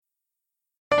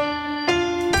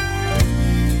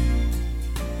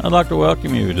I'd like to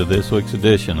welcome you to this week's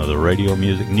edition of the Radio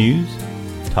Music News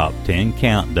Top 10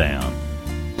 Countdown.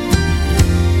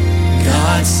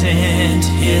 God sent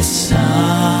His Son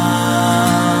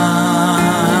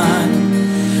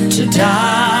to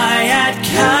die at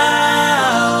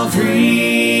Calvary.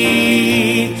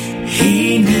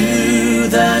 He knew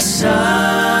the suffering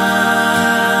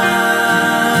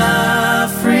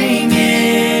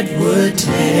it would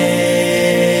take,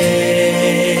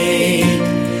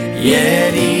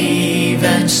 yet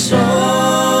even so,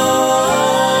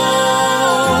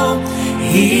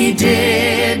 He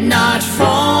did not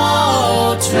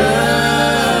falter.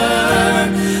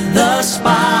 The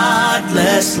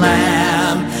spotless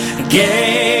Lamb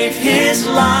gave His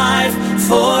life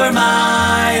for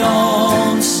my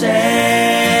own sake.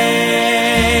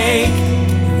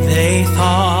 They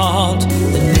thought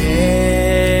the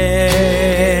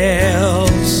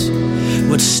nails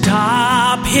would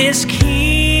stop His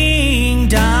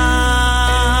kingdom.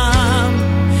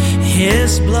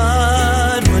 His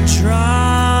blood would dry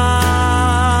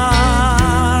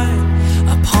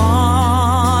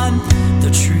upon the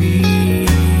tree.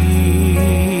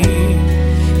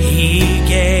 He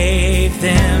gave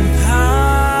them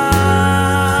power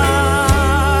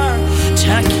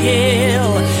to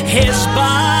kill His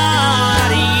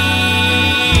body,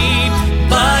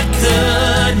 but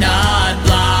could not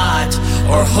blot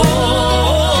or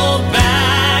hold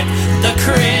back the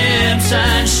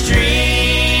crimson stream.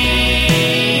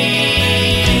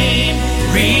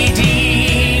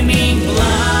 Redeeming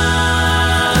blood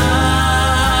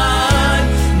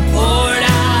poured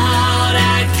out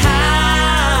at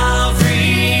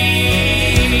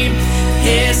Calvary.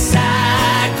 His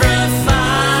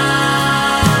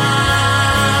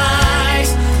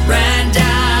sacrifice ran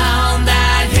down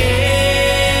that hill.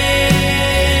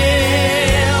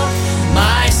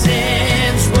 My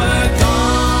sins were gone,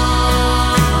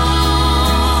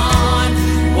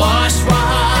 washed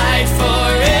white forever.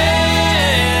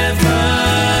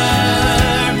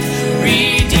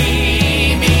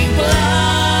 Redeeming blood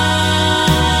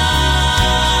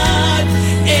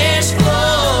is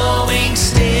flowing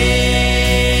still.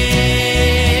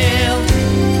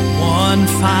 One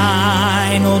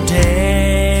final day,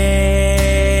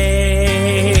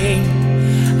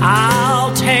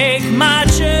 I'll take my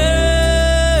journey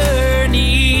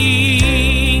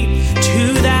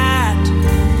to that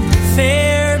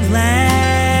fair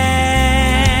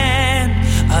land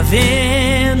of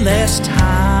endless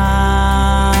time.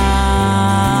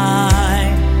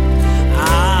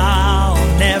 I'll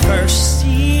never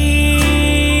cease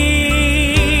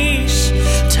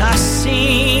to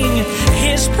sing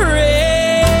His praises,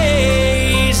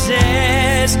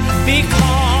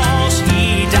 because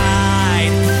He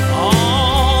died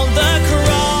on the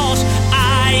cross.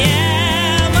 I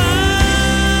am alive.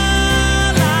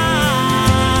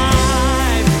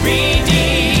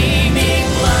 Redeeming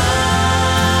blood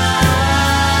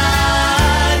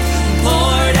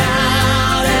poured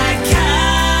out at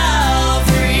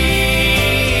Calvary.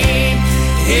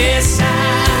 His sacrifice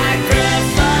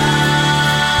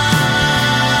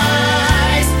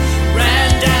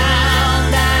ran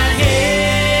down that hill.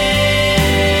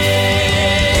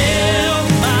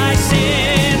 My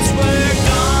sins were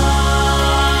gone,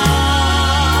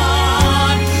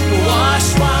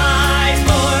 washed white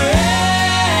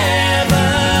forever.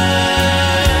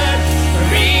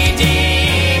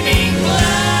 Redeeming blood,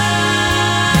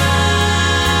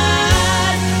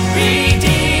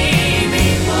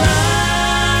 redeeming blood,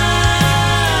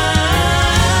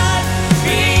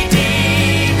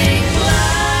 redeeming blood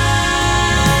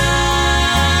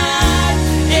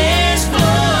is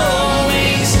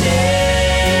flowing still.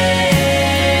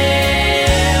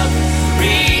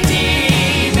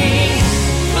 Redeeming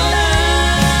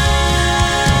blood.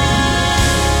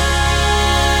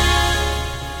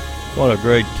 What a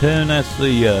great tune. That's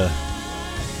the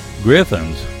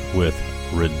Griffins with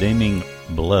Redeeming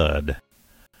Blood.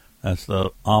 That's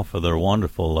off of their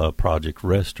wonderful project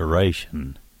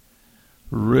Restoration.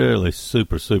 Really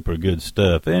super good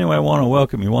stuff. Anyway, I want to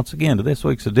welcome you once again to this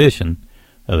week's edition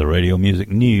of the Radio Music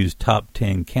News Top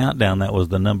 10 Countdown. That was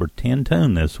the number 10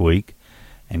 tune this week.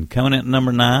 And coming in at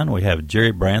number 9, we have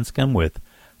Jerry Branscombe with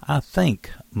I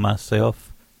Think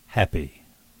Myself Happy.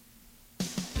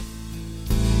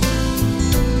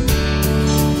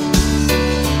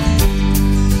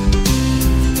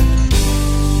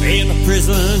 In a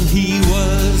prison he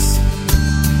was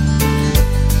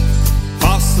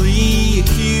falsely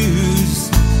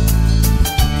accused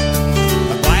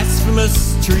of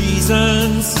blasphemous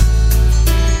treasons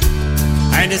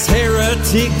and his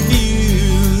heretic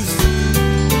views,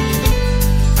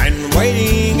 and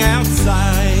waiting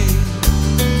outside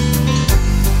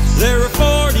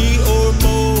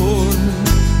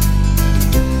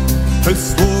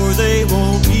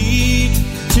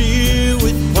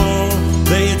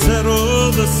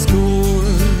settle the score.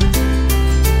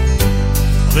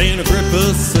 Then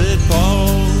Agrippa said,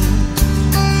 Paul,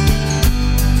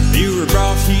 you were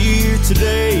brought here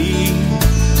today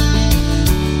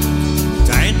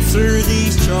to answer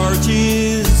these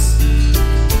charges.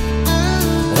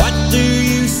 What do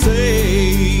you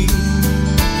say?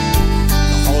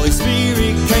 The Holy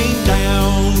Spirit came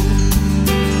down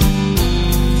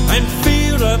and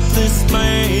filled up this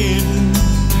man.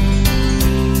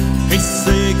 He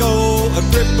said, go,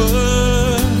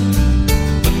 Agrippa,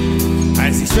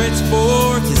 as he stretched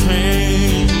forth his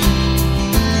hand.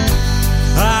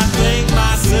 I think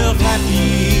myself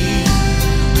happy,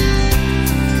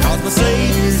 'cause my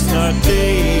Savior's not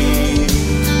dead,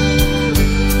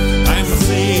 and my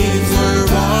sins were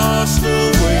washed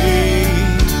away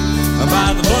by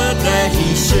the blood that he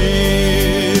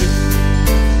shed.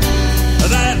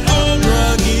 That old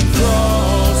rugged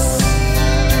cross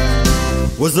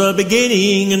was the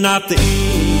beginning and not the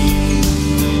end.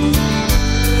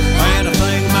 And I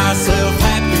think myself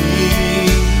happy,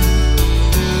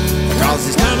 'cause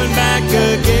he's coming back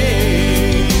again.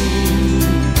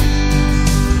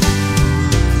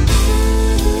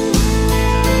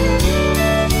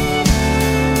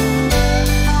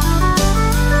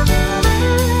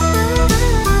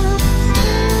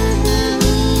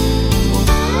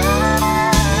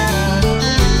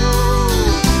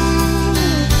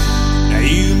 Now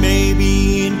you may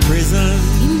be in prison,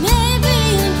 You may be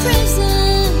in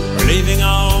prison, or living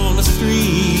on the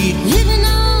street. living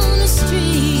on the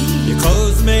street. Your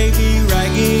clothes may be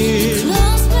ragged,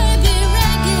 Clothes may be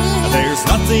ragged, there's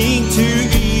nothing to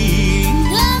eat.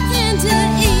 nothing to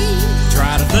eat.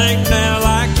 Try to think now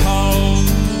like Paul,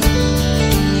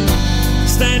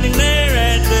 standing there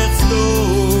at death's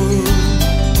door.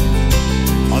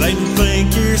 Oh, then think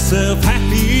yourself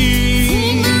happy,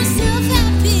 Make myself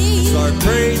happy, start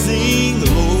praising the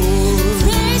Lord.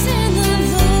 praising the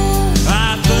Lord. I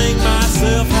think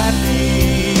myself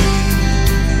happy,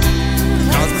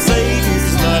 'cause my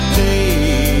Savior's not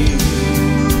dead,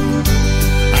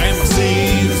 and my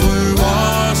sins were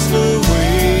washed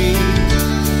away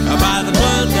by the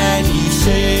blood that he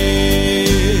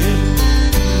shed.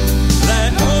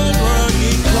 That old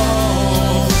rugged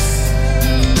cross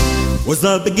was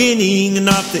the beginning and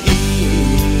not the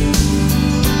end.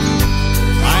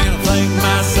 I think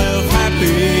myself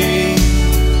happy,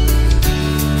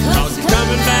 'cause he's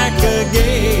coming back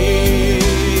again.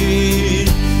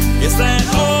 It's that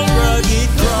old rugged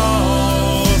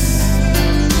cross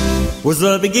was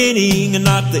the beginning and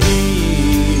not the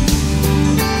end.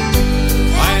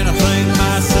 And I think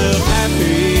myself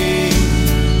happy,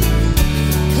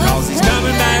 'cause he's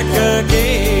coming back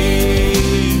again.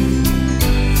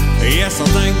 Yes, I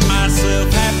think myself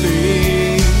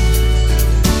happy,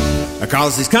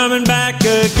 'cause he's coming back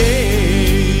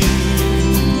again.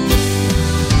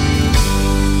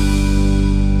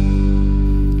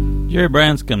 Jerry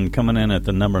Branscombe coming in at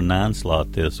the number 9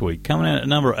 slot this week. Coming in at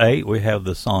number 8, we have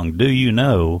the song Do You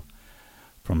Know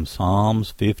from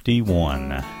Psalms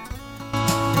 51.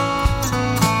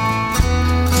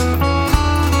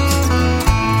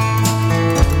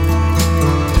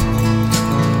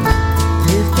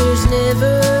 If there's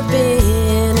never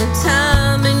been a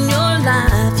time in your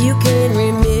life you can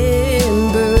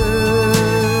remember,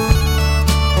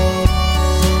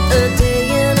 a day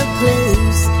and a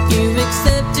place you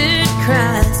accepted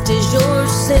Christ as your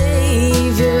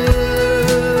Savior.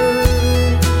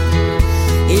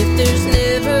 If there's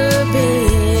never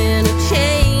been a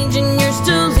change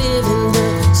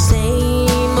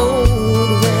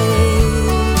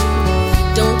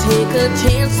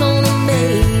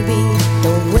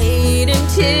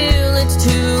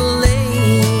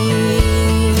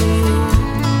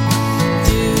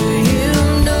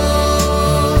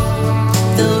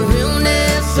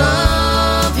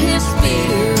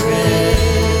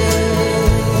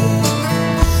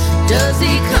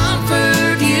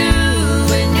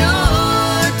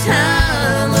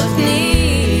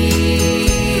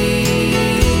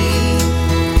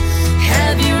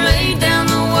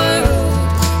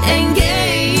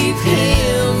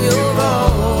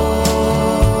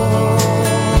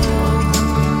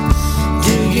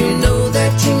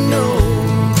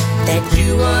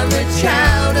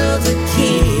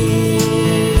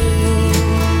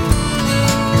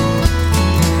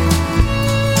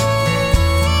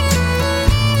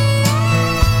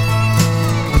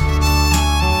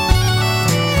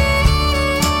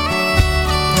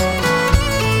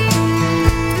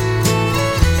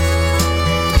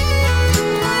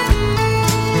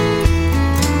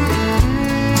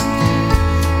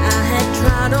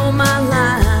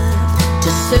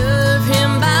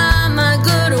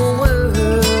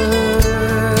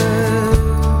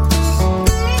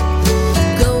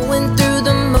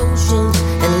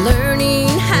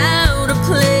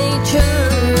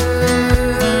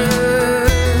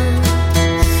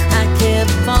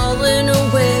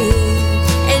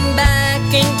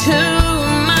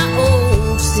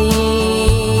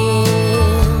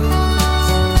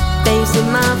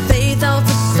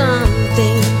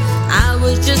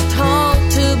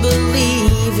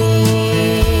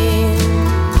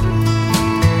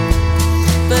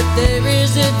There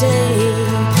is a day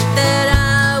that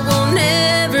I will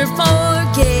never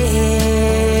forget.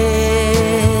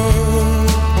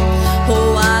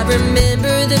 Oh, I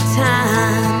remember the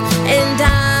time, and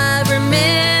I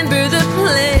remember the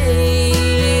place.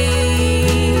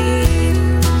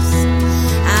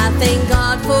 I thank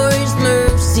God for His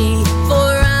mercy,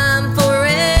 for I'm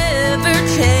forever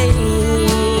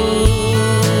changed.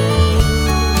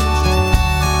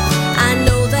 I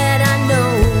know that I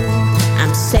know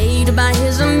I'm saved by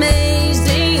His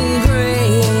amazing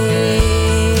grace.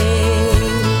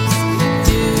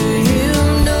 Do you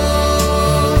know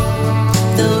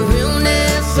the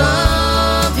realness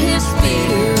of His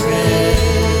Spirit?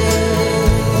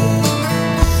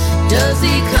 Does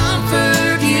He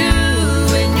comfort you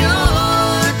in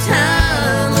your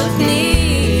time of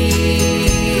need?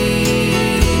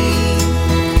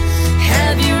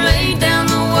 Have you laid down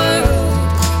the world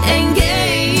and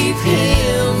gave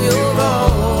Him your all?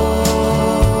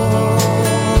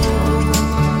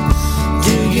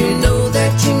 Do you know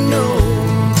that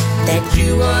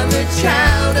you are a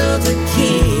child of the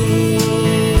King?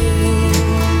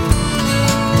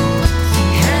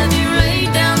 Have you laid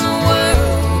down the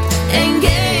world and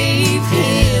gave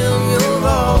Him your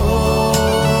all?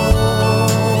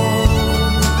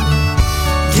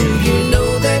 Do you know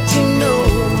that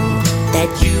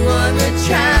you are a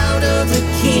child of the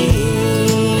King?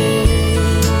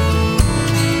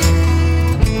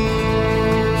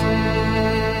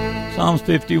 Psalms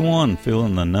 51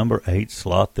 filling the number 8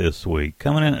 slot this week.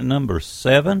 Coming in at number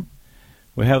 7,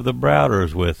 we have the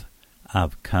Browders with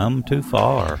I've Come Too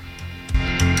Far.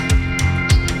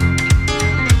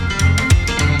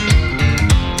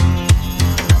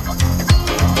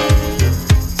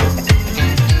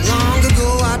 Long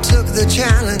ago I took the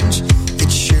challenge,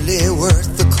 it's surely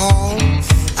worth the call.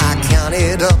 I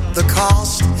counted up the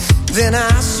cost, then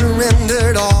I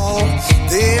surrendered all.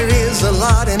 There is a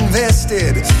lot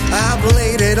invested, I've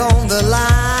laid it on the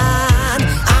line.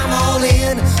 I'm all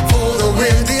in for the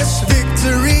win, this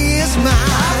victory is mine.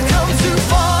 I've come too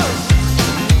far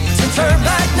to turn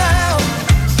back now.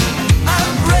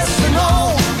 I'm pressing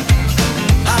on,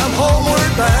 I'm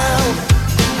homeward bound.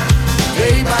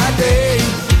 Day by day,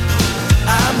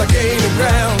 I'm a gaining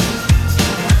ground.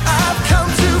 I've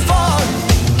come too far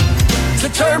to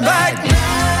turn back now.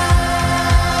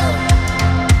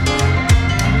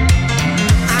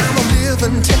 I'm a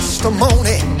living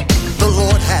testimony, the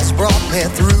Lord has brought me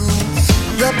through.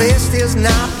 The best is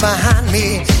not behind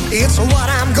me, it's what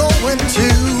I'm going to.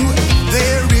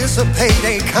 There is a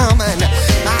payday coming,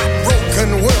 I've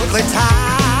broken worldly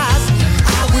ties.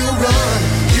 I will run,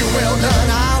 you well done,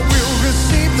 I will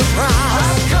receive the prize.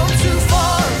 I've come too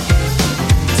far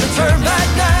to turn back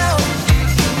now.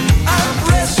 I'm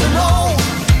pressing on,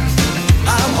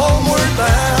 I'm homeward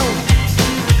bound.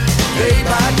 Day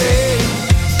by day,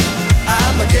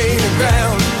 I'm a gaining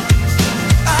ground.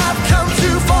 I've come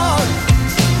too far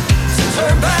to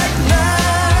turn back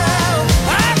now.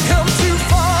 I've come too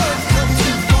far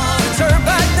to turn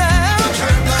back now.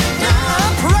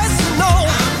 I'm pressing on,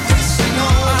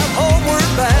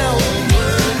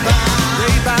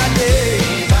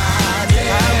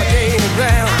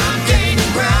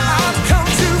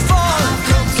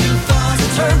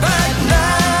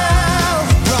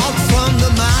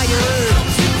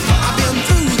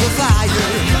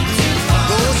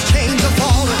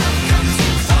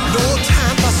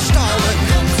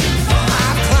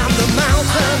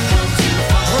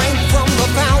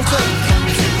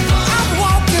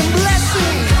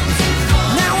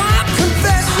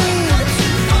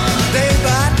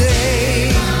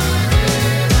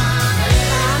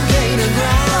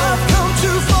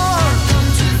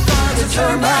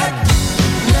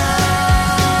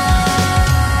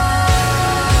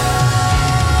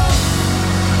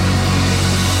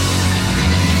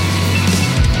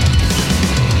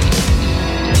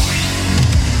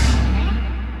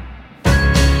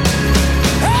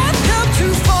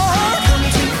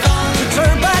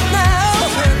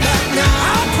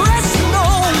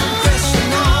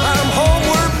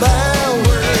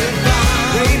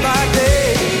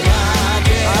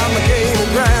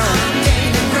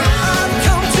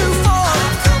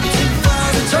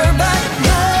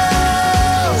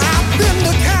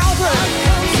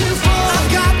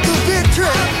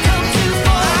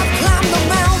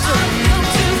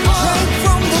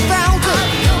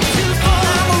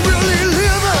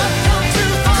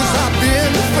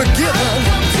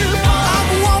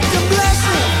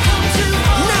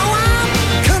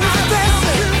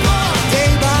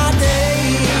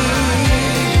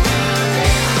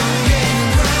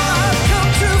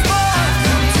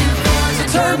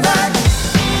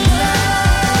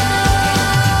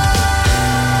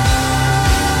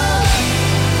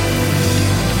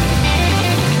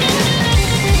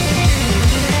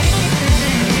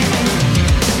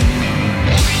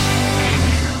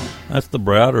 That's the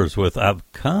Browders with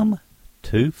I've Come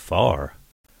Too Far.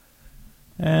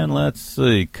 And let's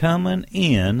see, coming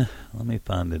in, let me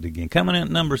find it again. Coming in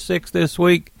at number 6 this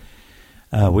week,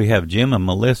 we have Jim and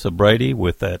Melissa Brady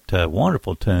with that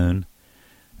wonderful tune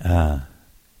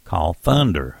called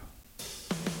Thunder.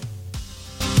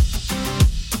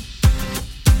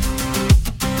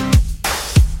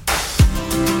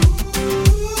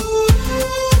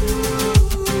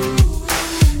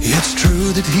 It's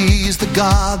true that he's the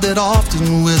God that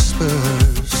often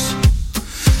whispers.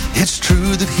 It's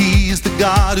true that he's the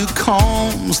God who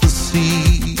calms the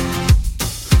sea,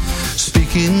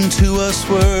 speaking to us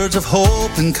words of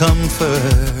hope and comfort,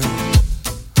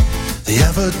 the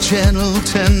ever-gentle,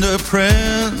 tender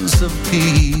Prince of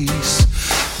Peace.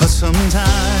 But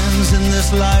sometimes in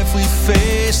this life we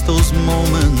face those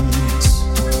moments,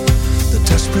 the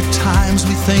desperate times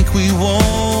we think we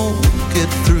won't get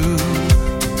through.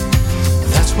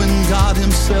 That's when God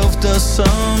himself does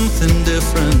something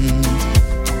different,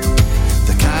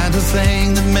 the kind of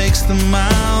thing that makes the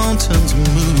mountains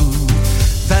move.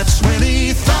 That's when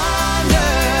he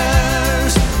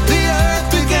thunders, the earth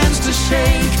begins to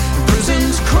shake,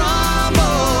 prisons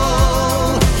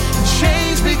crumble,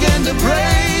 chains begin to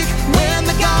break. When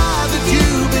the God that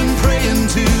you've been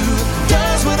praying to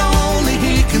does what only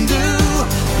he can do,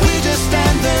 we just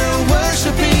stand there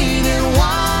worshiping in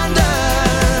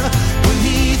wonder. When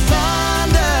he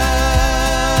thunders,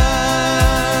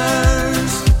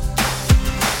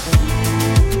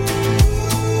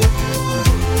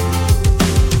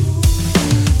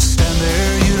 stand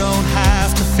there, you don't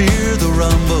have to fear the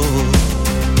rumble.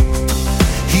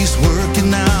 He's working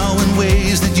now in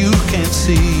ways that you can't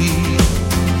see.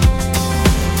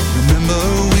 Remember,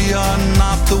 we are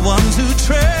not the ones who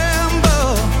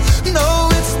tremble. No,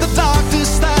 it's the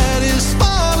darkness that is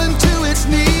falling to its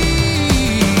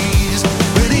knees.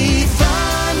 When he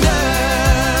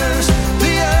thunders,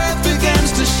 the earth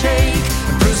begins to shake,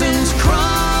 prisons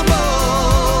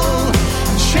crumble,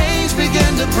 chains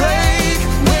begin to break.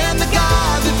 When the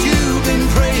God that you've been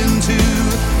praying to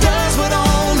does what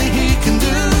only he can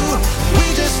do,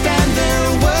 we just stand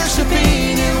there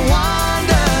worshiping in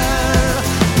wonder.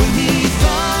 When he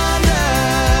thunders,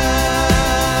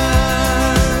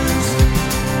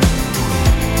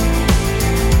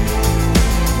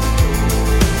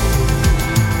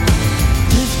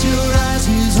 lift your eyes,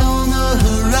 he's on the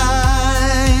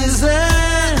horizon.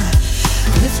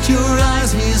 Lift your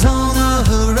eyes, he's on the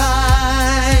horizon.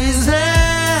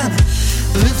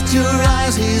 Lift your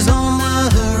eyes, he's on the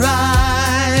horizon.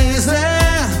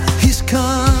 He's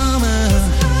coming.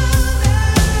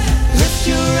 Lift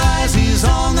your eyes, he's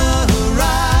on the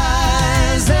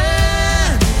horizon.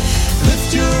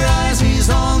 Lift your eyes, he's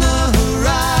on the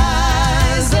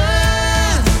horizon.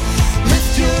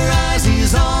 Lift your eyes,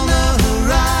 he's on the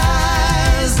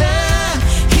horizon.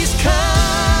 He's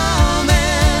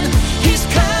coming, he's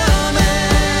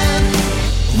coming.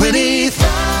 When he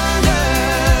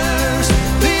thunders,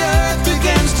 the earth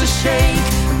begins to shake,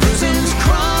 prisons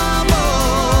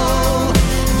crumble,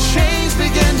 chains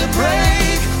begin to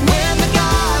break. When the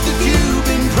God that you've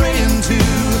been praying to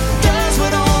does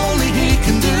what only he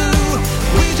can do,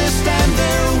 we just stand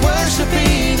there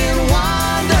worshiping in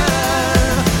wonder.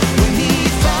 When he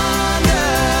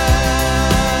thunders,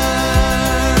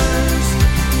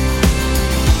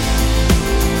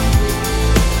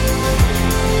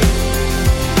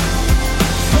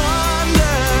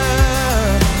 thunder.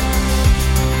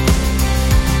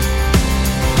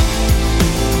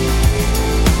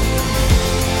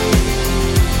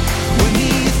 When he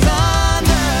thunders.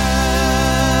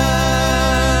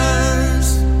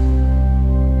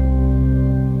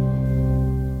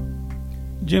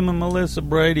 Jim and Melissa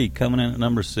Brady coming in at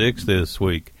number 6 this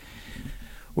week.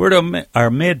 We're at our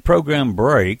mid-program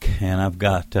break, and I've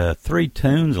got 3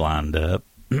 tunes lined up.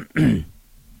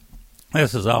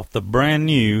 This is off the brand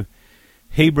new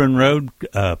Hebron Road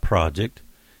project.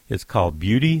 It's called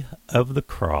Beauty of the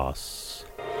Cross.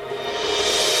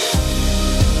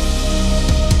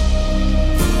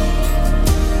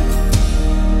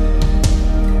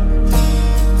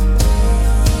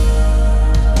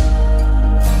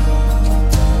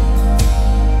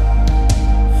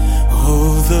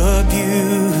 Oh, the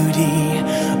beauty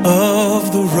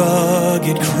of the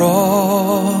rugged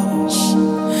cross,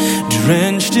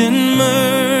 drenched in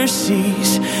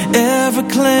mercy's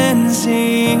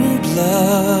ever-cleansing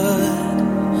blood.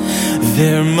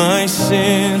 There my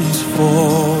sins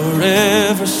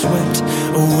forever swept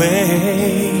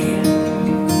away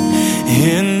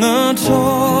in the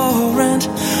torrent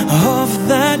of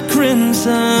that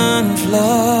crimson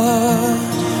flood.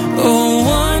 Oh,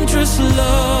 wondrous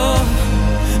love,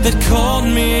 that called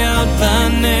me out by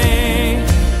name,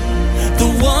 the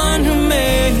one who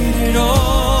made it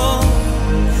all,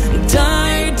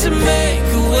 died to make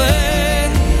a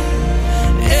way.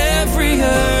 Every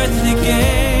earthly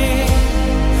gain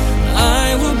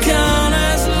I will count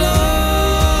as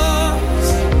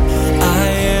lost. I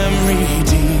am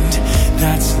redeemed,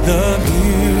 that's the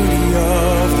beauty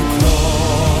of the cross.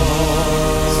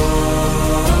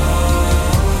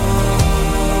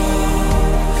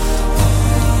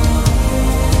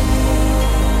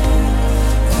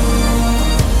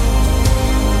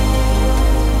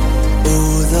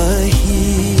 Oh, the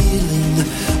healing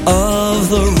of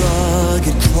the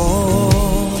rugged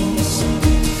cross,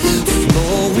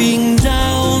 flowing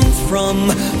down from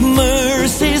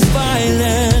mercy's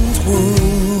violent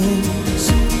wounds.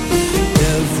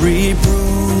 Every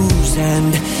bruise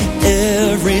and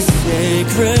every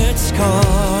sacred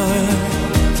scar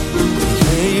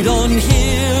laid on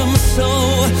him so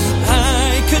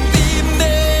I could be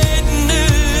made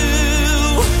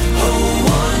new. Oh,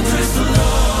 wondrous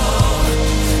love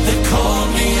that called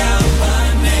me out by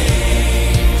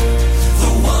name,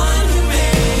 the one who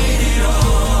made it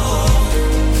all,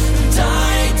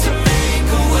 died to make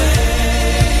a way.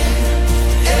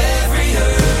 Every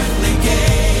earthly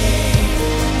gain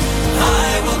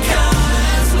I will count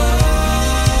as lost.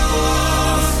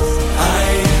 I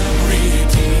am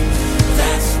redeemed,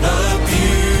 that's the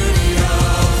beauty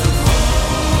of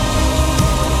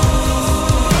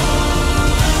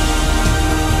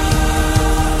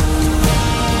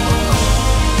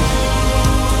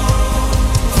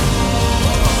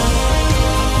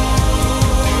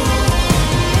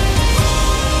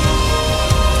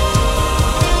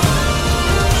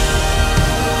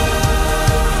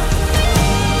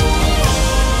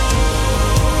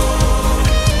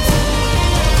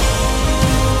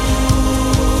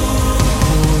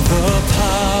the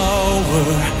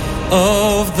power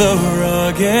of the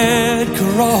rugged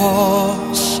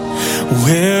cross,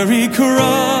 where he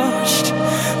crushed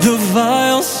the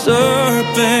vile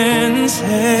serpent's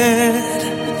head.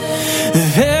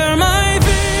 There my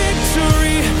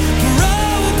victory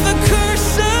broke the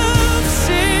curse of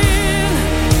sin.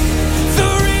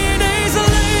 3 days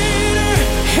later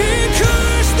he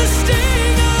cursed the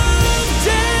sting of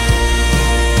death.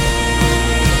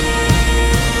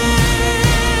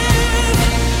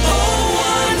 Oh,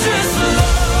 wondrous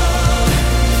love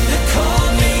that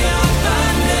called me out by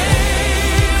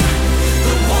name,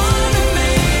 the one who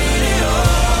made it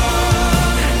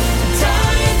all,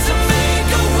 died to make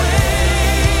a way.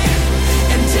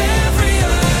 And every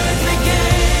earthly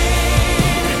gain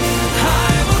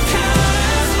I will count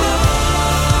as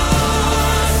lost.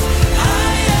 I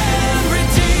am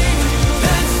redeemed,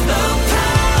 that's the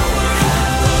power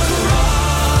of the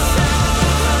cross.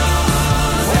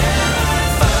 Where I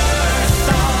first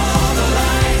saw the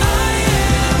light, I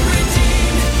am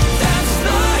redeemed, that's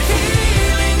the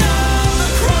healing of the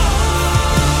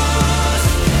cross.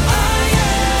 I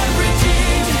am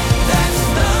redeemed, that's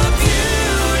the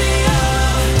beauty of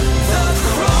the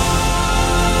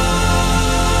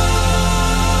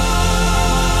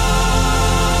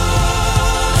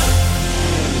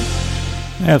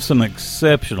Have some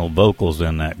exceptional vocals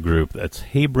in that group. That's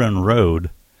Hebron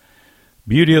Road,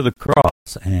 Beauty of the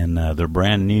Cross, and their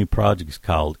brand new project is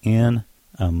called In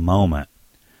a Moment.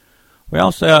 We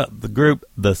also have the group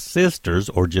The Sisters,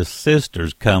 or just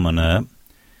Sisters, coming up.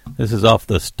 This is off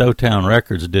the Stowtown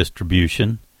Records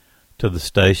distribution to the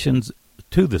station.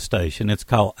 It's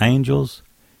called Angels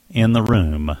in the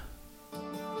Room.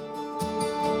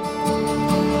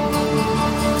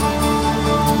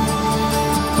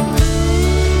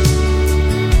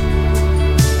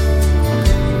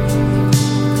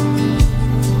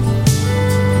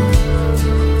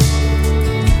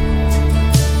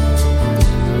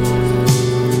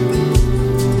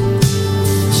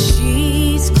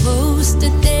 She's close to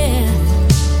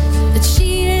death, but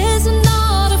she is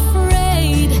not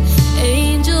afraid.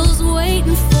 Angels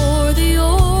waiting for the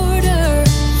order.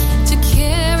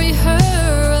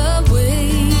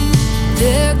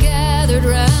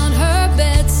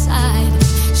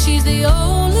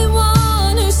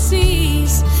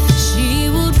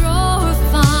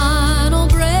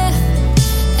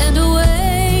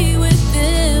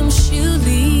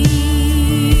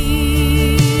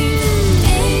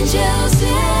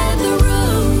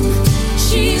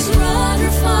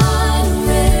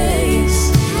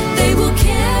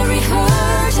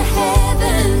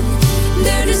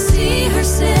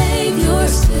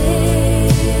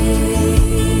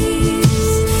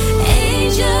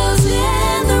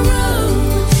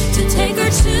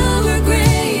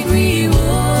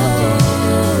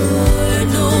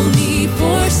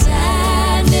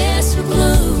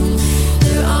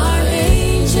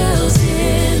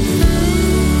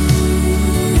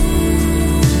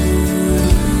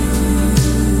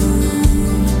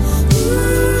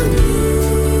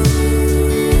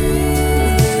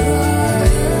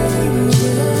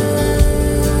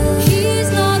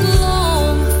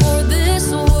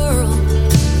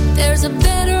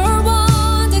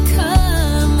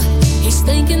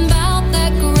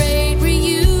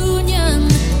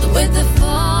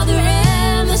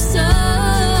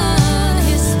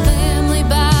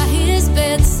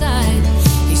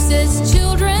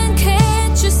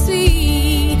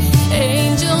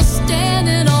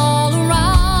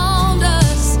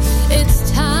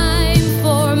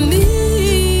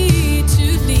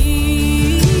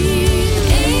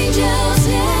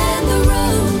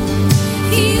 room.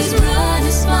 He's run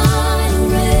his final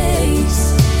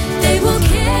race. They will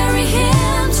carry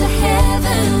him to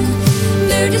heaven,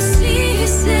 there to see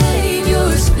his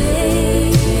Savior's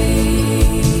face.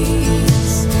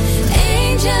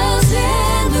 Angels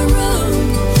in the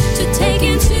room to take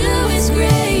him to his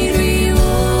great reward.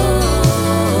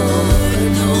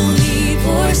 No need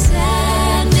for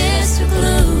sadness or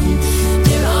gloom.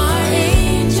 There are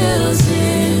angels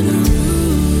in the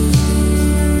room.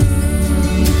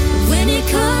 When it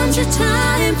comes your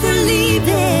time for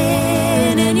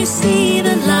leaving and you see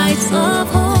the lights of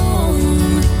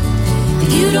home,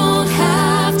 you don't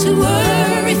have to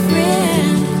worry,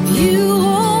 friend. You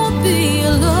won't be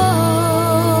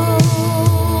alone.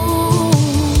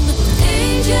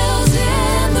 Angels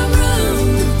in the room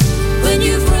when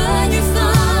you've run your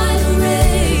final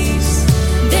race.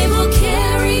 They will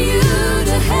carry you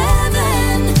to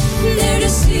heaven, there to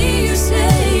see your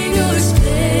Savior's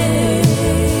face.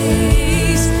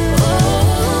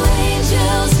 Oh,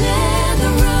 angels in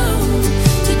the room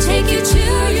to take you to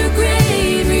your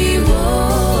great reward.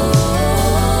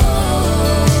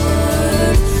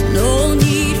 No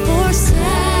need for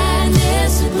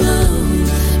sadness or gloom.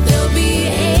 There'll be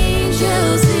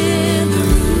angels in the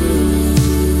room.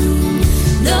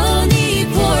 No need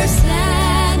for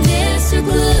sadness or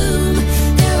gloom.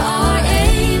 There are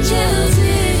angels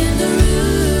in the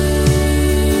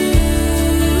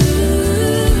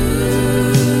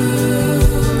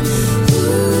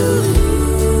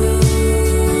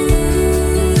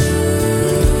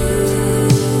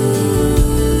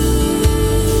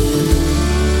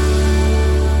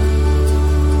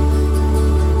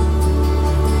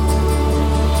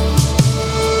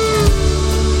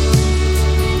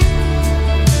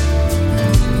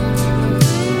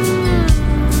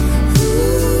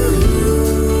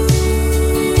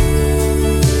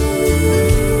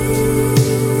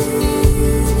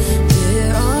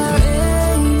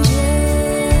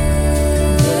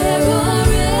There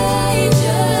are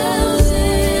angels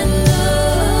in the room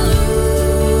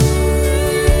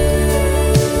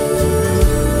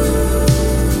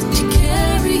to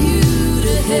carry you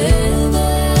to heaven.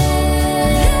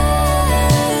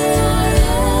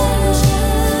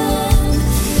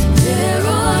 There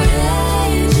are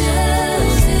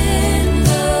angels in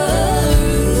the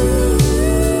room.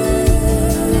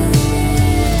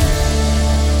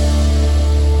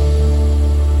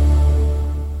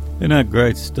 Isn't that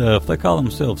great stuff? They call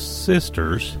themselves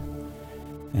Sisters.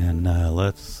 And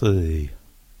let's see.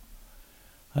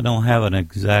 I don't have an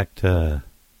exact... well,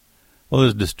 it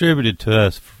was distributed to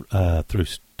us through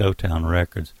Stowtown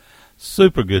Records.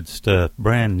 Super good stuff.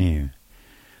 Brand new.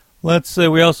 Let's see.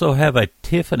 We also have a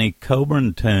Tiffany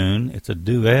Coburn tune. It's a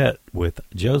duet with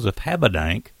Joseph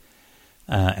Habedank.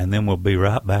 And then we'll be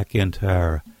right back into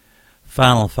our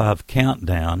Final 5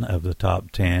 countdown of the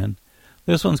top 10.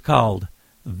 This one's called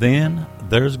Then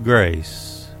There's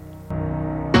Grace.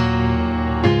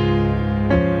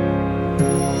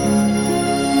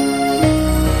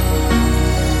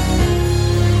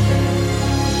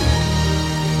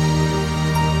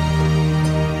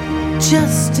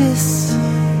 Justice,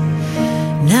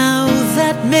 now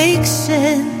that makes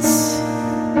sense.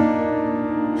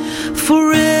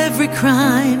 For every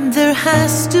crime there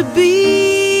has to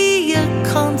be a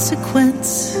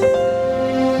consequence.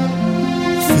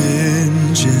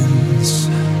 Vengeance,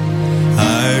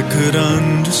 I could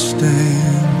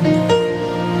understand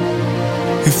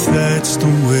if that's the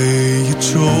way you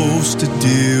chose to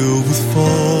deal with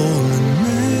fallen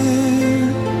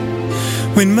man.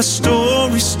 When my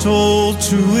story's told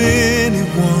to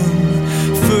anyone,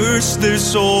 first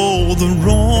there's all the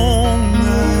wrong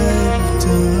I've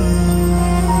done,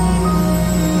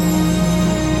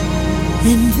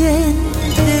 And then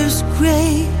there's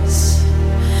grace,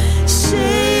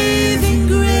 saving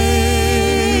grace,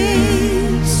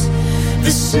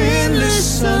 the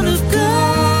sinless Son of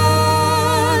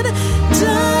God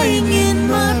dying in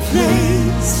my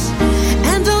place.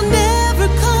 And I'll never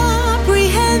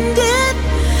comprehend it,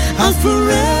 I'll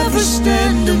forever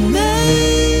stand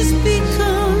amazed,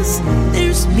 because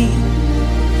there's me,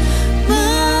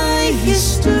 my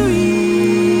history.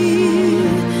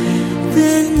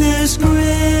 Then there's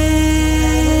mercy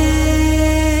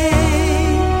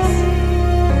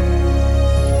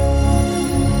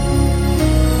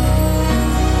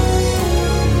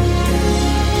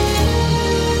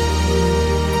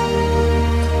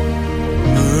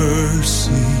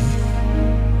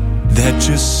that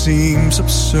just seems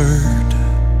absurd.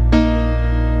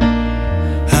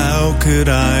 How could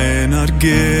I not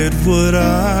get what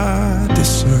I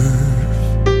deserve?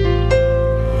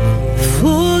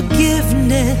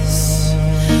 forgiveness,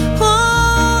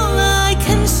 all I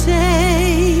can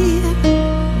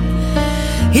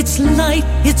It's light,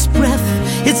 it's breath,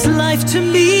 it's life to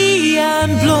me.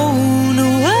 I'm blown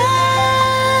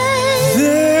away.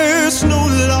 There's no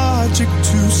logic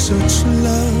to such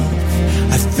love.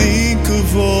 I think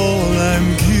of all I'm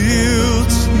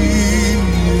guilty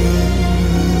of.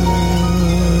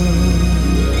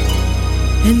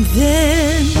 And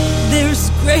then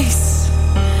there's grace,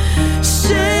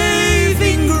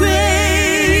 saving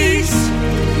grace,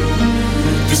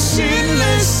 the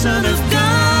sinless Son of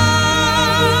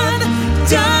God,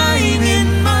 dying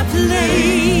in my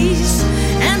place.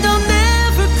 And I'll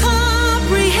never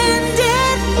comprehend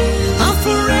it. I'll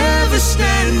forever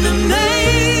stand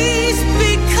amazed,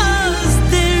 because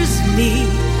there's me,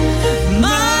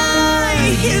 my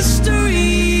history.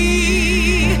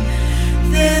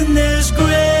 Then there's grace.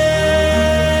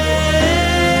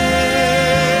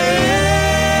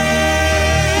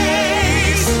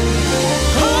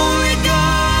 Holy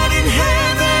God in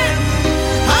heaven,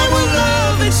 I will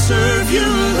love and serve you,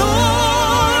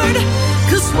 Lord,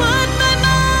 'cause what my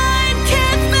mind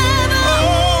can't fathom,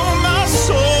 Oh, my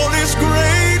soul is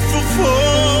grateful for.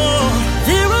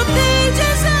 there are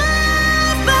pages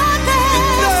of my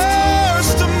past.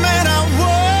 There's the man I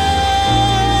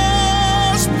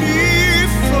was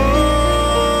before.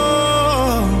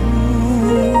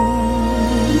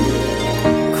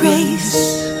 Grace,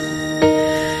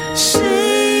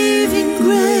 saving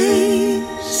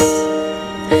grace,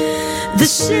 the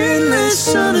sinless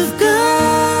Son of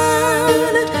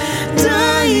God,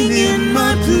 dying in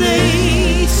my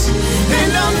place.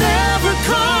 And I'll never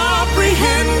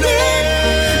comprehend it.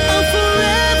 I'll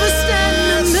forever stand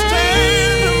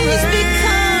amazed,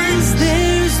 because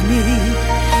there's me,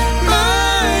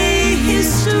 my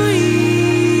history.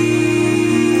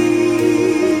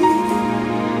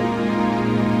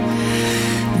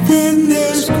 Then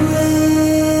there's grace.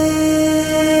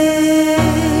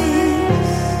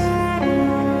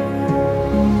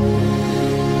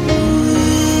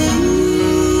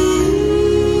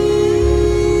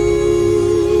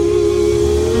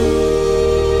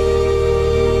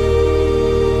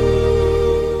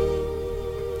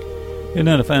 Isn't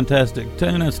that a fantastic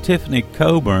tune? It's Tiffany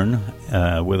Coburn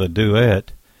with a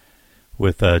duet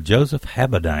with Joseph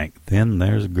Habedank. Then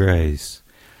there's Grace.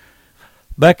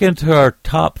 Back into our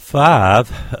top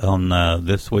 5 on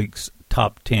this week's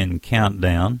top 10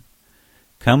 countdown.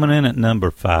 Coming in at number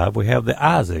 5, we have the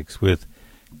Isaacs with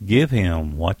Give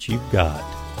Him What You've Got.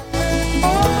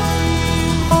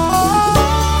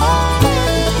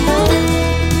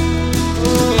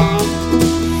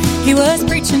 He was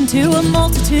preaching to a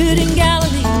multitude in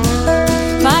Galilee.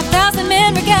 5,000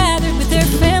 men were gathered with their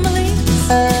families.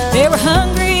 They were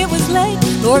hungry, it was late.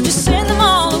 Lord, just send them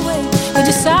all away. The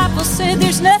disciples said,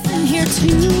 there's nothing here to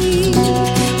eat.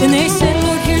 Then they said,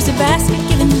 Lord, here's a basket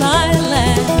given by a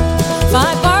lad.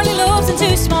 5 barley loaves and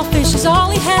 2 small fish is all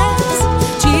he has.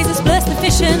 Jesus blessed the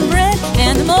fish and bread,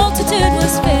 and the multitude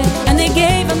was fed. And they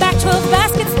gave him back 12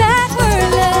 baskets that were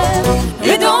left.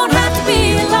 It don't have to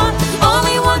be a lot, all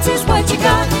he wants is what you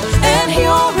got. And he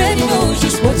already knows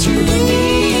just what you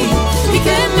need. He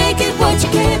can make it what you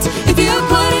can't if you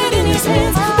put it in his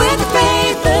hands. With the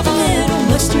faith of a little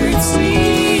mustard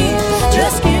seed,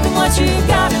 just give him what you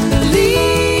got and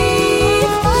believe.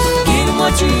 Give him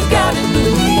what you got and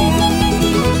believe.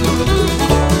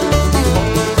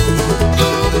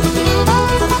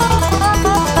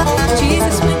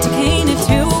 Jesus went to Cana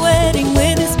to a wedding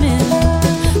with his men.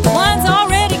 The wine's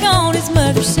already gone, his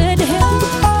mother said to him.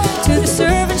 To the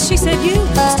servant she said, you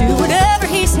just do whatever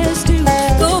he says do.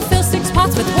 Go fill 6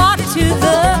 pots with water to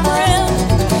the brim.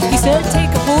 He said,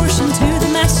 take a portion to the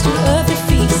master of the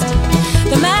feast.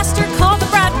 The master called the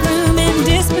bridegroom in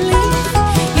disbelief.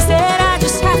 He said, I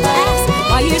just have to ask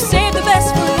why you say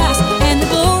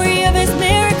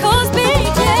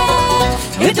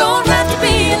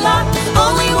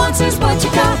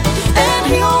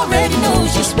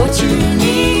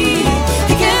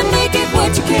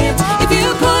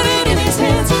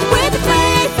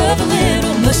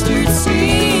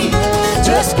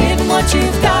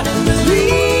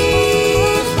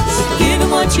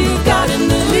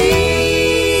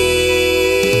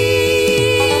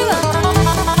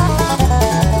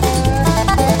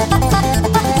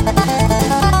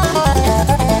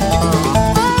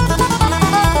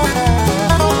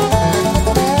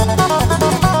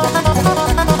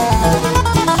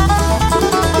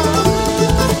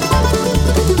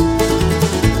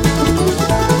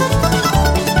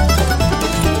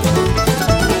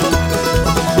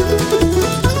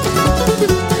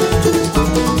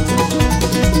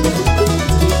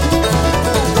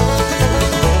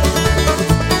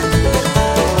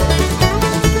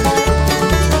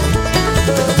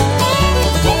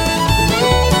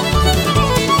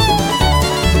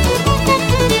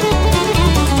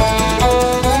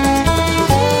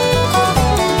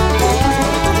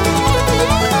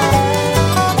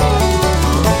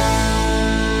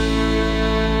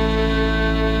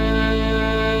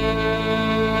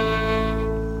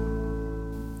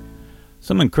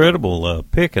Some incredible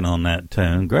picking on that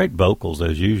tune. Great vocals,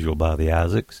 as usual, by the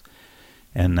Isaacs.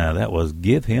 And that was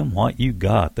Give Him What You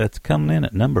Got. That's coming in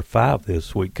at number 5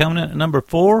 this week. Coming in at number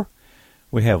 4,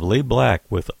 we have Lee Black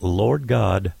with Lord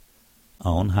God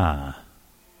on High.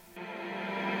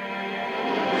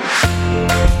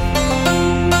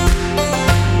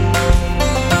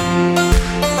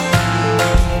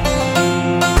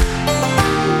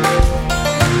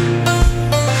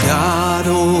 God,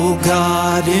 oh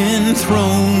God,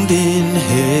 enthroned in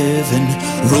heaven,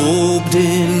 robed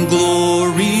in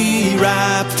glory,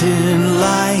 wrapped in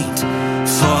light,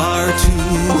 far too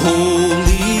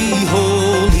holy,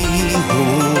 holy,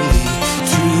 holy,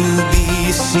 to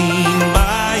be seen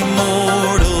by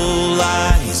mortal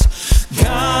eyes.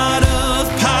 God of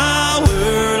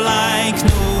power like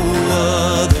no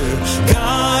other,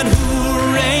 God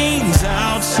who reigns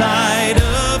outside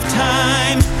of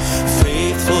time,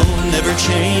 faithful, never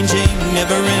changing,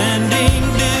 never ending,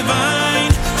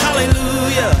 divine.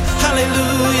 Hallelujah,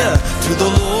 hallelujah, to the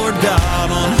Lord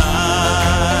God on high.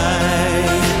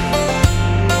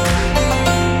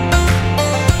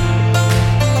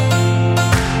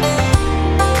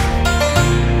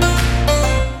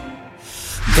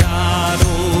 God,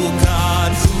 oh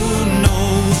God, who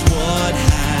knows what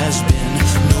has been,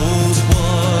 knows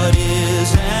what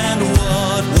is and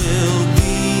what will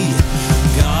be.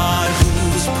 God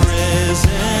whose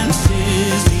presence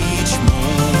is each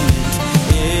moment,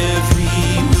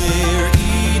 everywhere,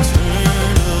 eternally.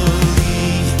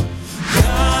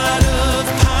 God of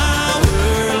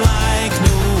power like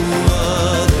no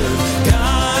other,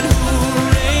 God who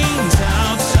reigns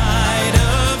outside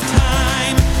of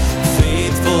time,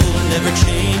 faithful, never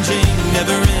changing,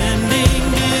 never ending,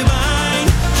 divine.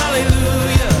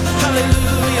 Hallelujah,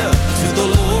 hallelujah, to the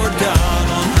Lord God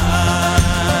on high.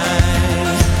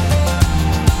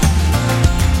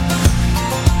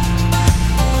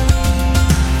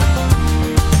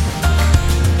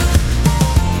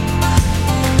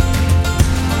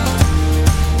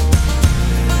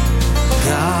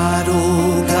 God,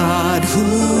 oh God, who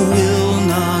will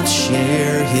not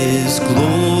share his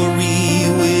glory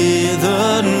with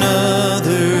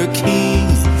another king.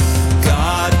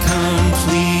 God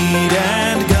complete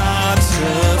and God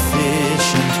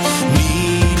sufficient,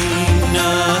 needing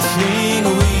nothing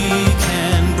we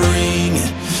can bring.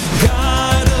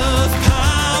 God of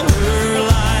power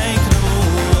like no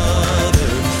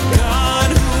other, God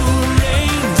who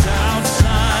reigns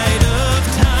outside of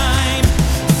time,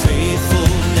 faithful,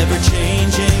 never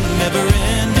changing, never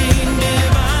ending,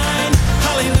 divine.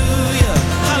 Hallelujah,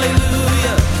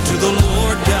 hallelujah, to the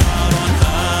Lord God on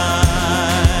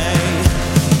high.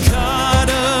 God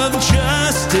of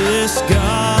justice,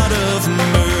 God of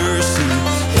mercy,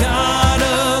 God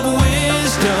of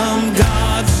wisdom,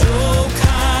 God so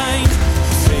kind,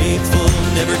 faithful,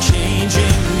 never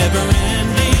changing, never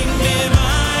ending,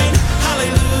 divine.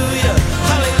 Hallelujah,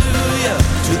 hallelujah,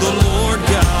 to the Lord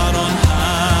God on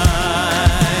high.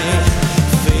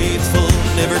 Faithful,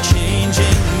 never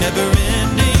changing, never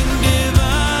ending, divine.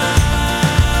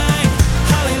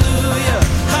 Hallelujah,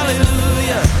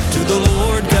 hallelujah, to the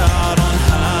Lord God on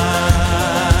high.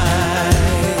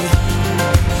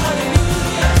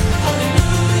 Hallelujah,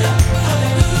 hallelujah,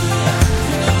 hallelujah,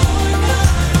 to the Lord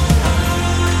God on high.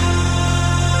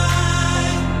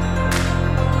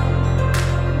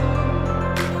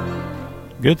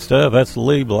 Good stuff. That's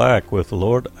Lee Black with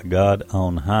Lord God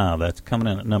on High. That's coming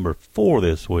in at number 4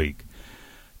 this week.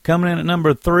 Coming in at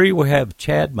number 3, we have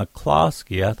Chad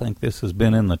McCloskey. I think this has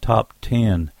been in the top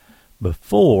 10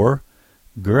 before.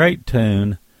 Great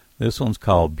tune. This one's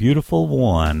called Beautiful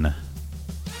One.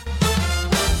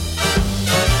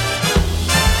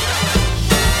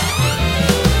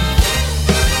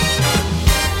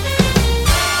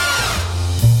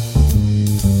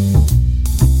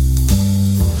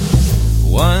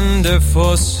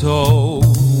 Wonderful, so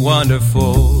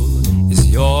wonderful is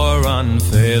your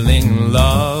unfailing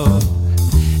love.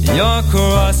 Your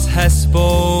cross has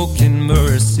spoken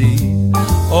mercy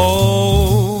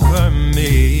over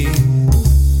me.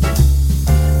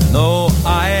 No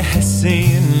eye has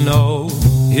seen, no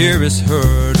ear has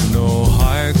heard, no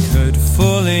heart could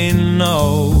fully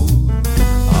know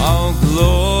how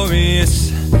glorious,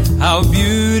 how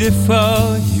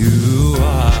beautiful you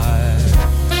are.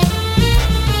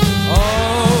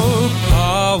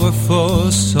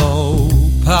 Powerful, so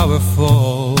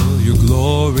powerful, your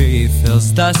glory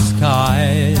fills the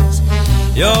skies.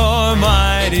 Your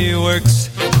mighty works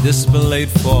displayed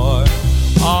for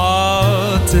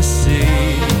all to see.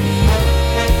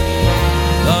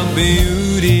 The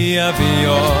beauty of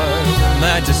your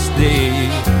majesty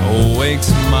awakes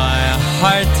my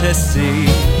heart to see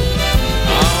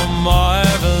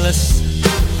marvelous,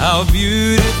 how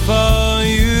beautiful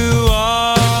you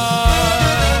are.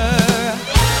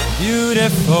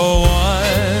 Beautiful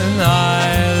one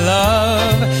I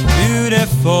love,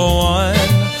 beautiful one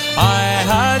I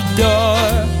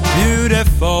adore,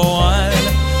 beautiful one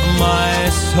my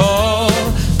soul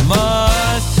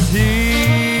must sing.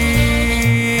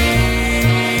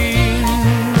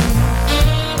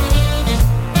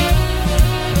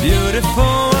 Beautiful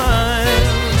one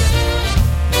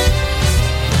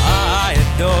I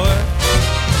adore.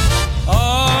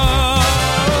 Oh,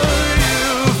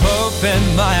 you've opened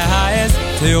my eyes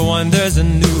to your wonders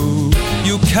anew.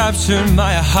 You captured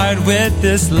my heart with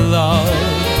this love.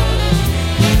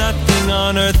 Nothing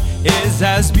on earth is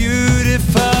as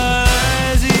beautiful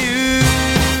as you.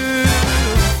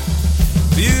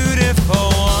 Beautiful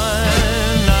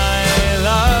one I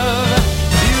love,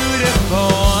 beautiful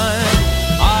one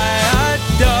I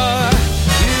adore,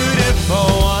 beautiful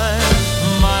one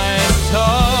my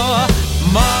soul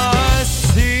must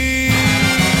see.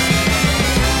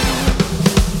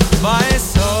 My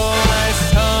soul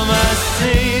must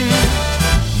sing.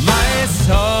 My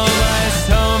soul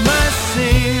must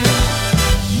sing.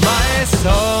 My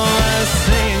soul must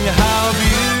sing how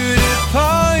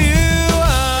beautiful you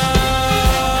are.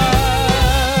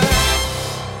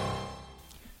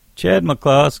 Chad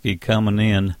McCloskey coming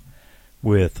in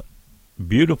with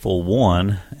Beautiful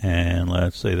One, and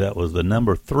let's see, that was the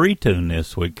number 3 tune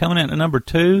this week. Coming in at number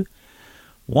 2,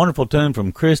 wonderful tune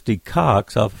from Christy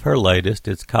Cox off of her latest.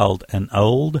 It's called An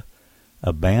Old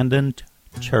Abandoned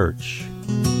Church.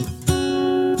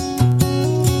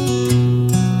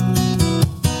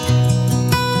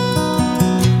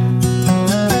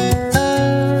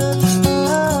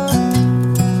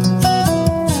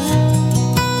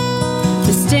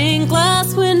 The stained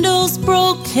glass windows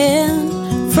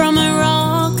broken from a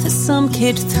rock some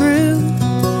kid threw.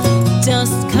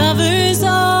 Dust covers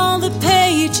all the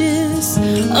pages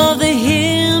of the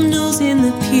hymnals in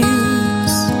the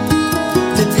pews.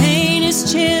 The paint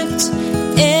is chipped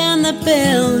and the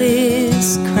bell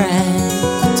is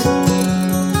cracked.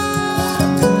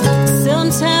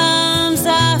 Sometimes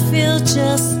I feel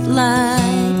just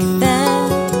like that,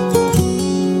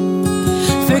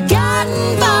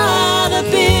 forgotten by the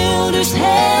builder's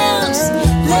hands,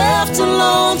 left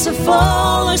alone to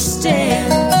fall or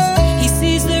stand. He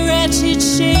sees the wretched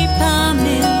shape I'm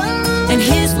in, and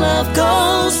his love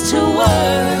goes to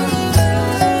work.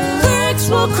 Bricks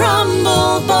will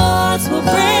crumble, boards will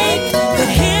break, but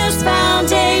his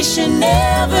foundation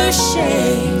never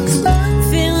shakes,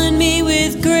 filling me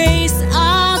with grace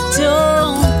I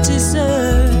don't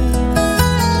deserve.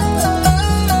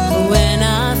 When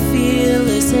I feel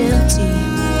as empty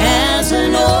as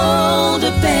an old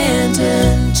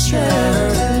abandoned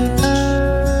church.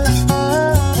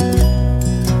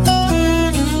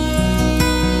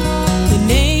 The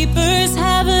neighbors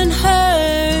haven't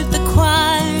heard the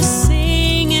choir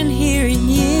sing in here in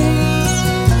years,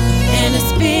 and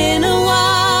it's been a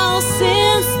while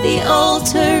since the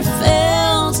altar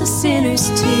fell to sinners'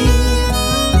 tears.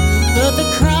 But the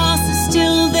cross is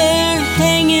still there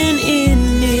hanging in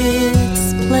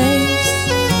its place,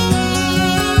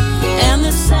 and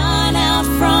the sign out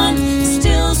front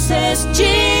still says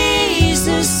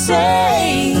Jesus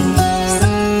saves.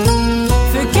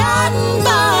 Forgotten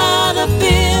by the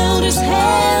builder's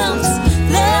hands,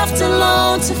 left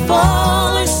alone to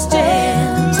fall or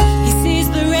stand. He sees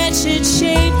the wretched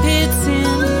shape it's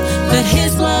in, but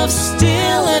his love's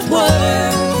still at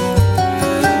work.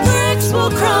 Bricks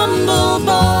will crumble,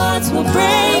 boards will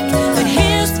break, but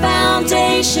his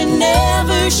foundation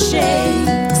never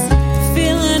shakes,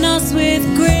 filling us with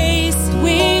grace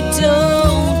we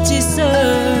don't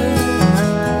deserve.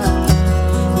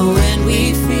 When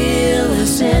we feel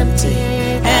as empty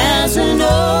as an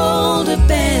old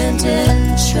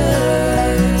abandoned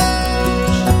church.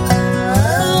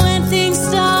 When things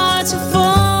start to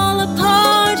fall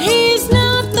apart, he's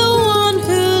not the one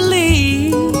who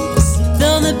leaves.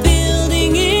 Though the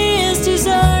building is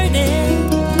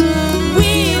deserted,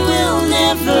 we will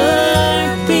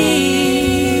never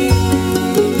be.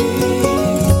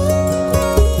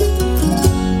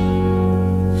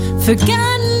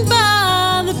 Forgotten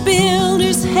by the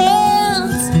builder's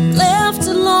hands, left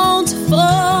alone to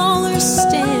fall or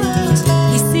stand.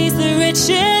 He sees the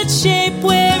wretched shape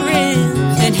we're in,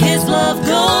 and his love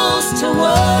goes to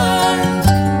work.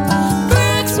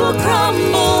 Bricks will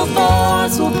crumble,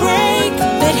 boards will break,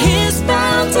 but his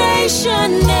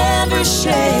foundation never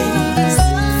shakes,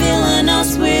 filling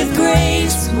us with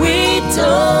grace we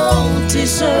don't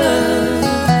deserve.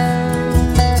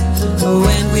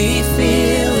 When we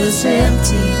feel as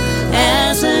empty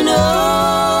as an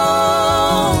old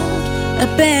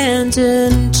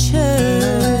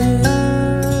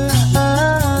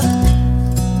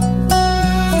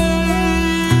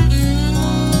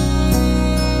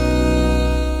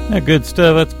That good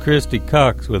stuff. That's Christy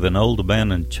Cox with An Old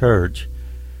Abandoned Church.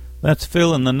 That's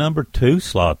filling the number 2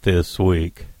 slot this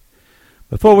week.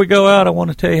 Before we go out, I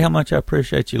want to tell you how much I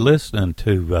appreciate you listening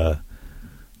to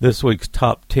this week's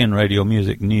Top 10 Radio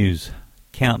Music News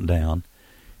Countdown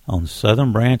on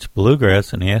Southern Branch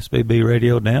Bluegrass and the SBB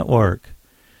Radio Network.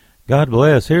 God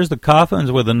bless. Here's the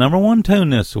Coffins with the number 1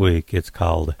 tune this week. It's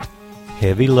called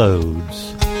Heavy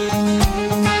Loads.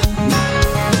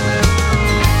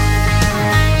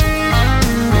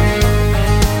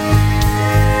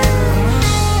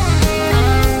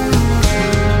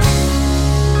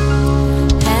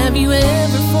 Have you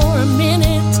ever for a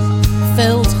minute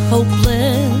felt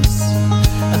hopeless,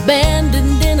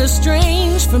 abandoned in a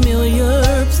strange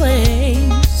familiar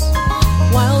place,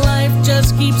 while life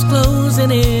just keeps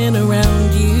closing in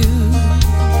around you?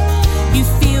 You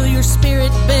feel your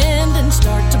spirit bend and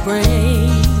start to break.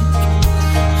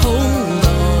 Hold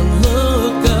on,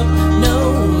 look up,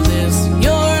 know this,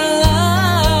 you're loved.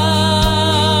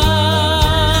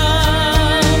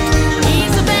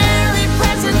 He's a very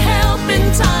present help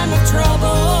in time of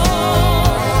trouble,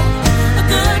 a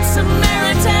good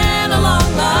Samaritan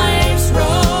along life's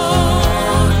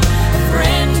road, a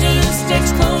friend who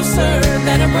sticks closer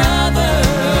than a brother.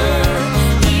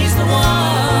 He's the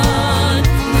one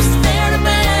who's there to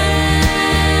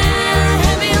bear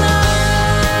heavy loads,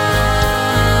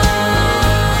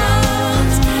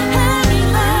 heavy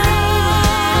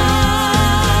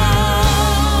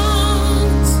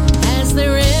loads. Has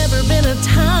there ever been a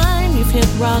time you've hit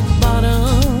rock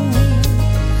bottom,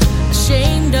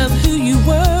 ashamed of who you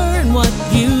were and what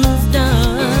you've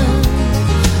done,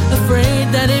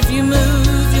 afraid that if you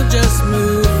move, you'll just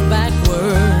move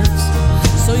backwards,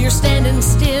 so you're standing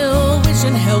still,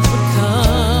 wishing help would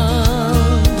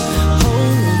come?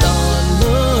 Hold on,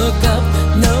 look up,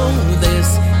 know this,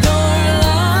 you're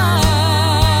loved.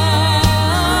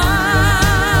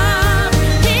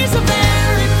 He's a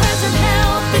very present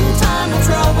help in time of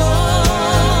trouble,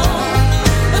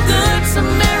 a good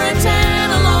Samaritan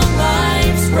along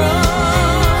life's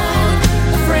road,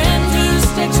 a friend who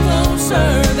sticks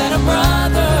closer than a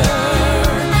brother.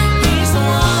 He's the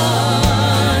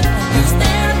one who's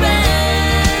there to bear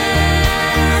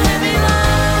heavy loads,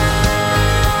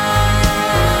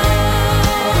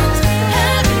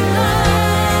 heavy loads.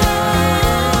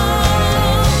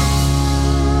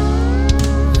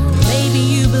 Maybe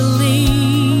you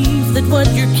believe that what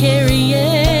you're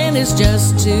carrying is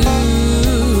just too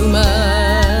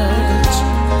much.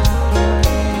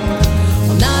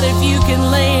 Well, not if you can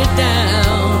lay it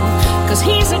down, 'cause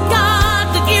he's a God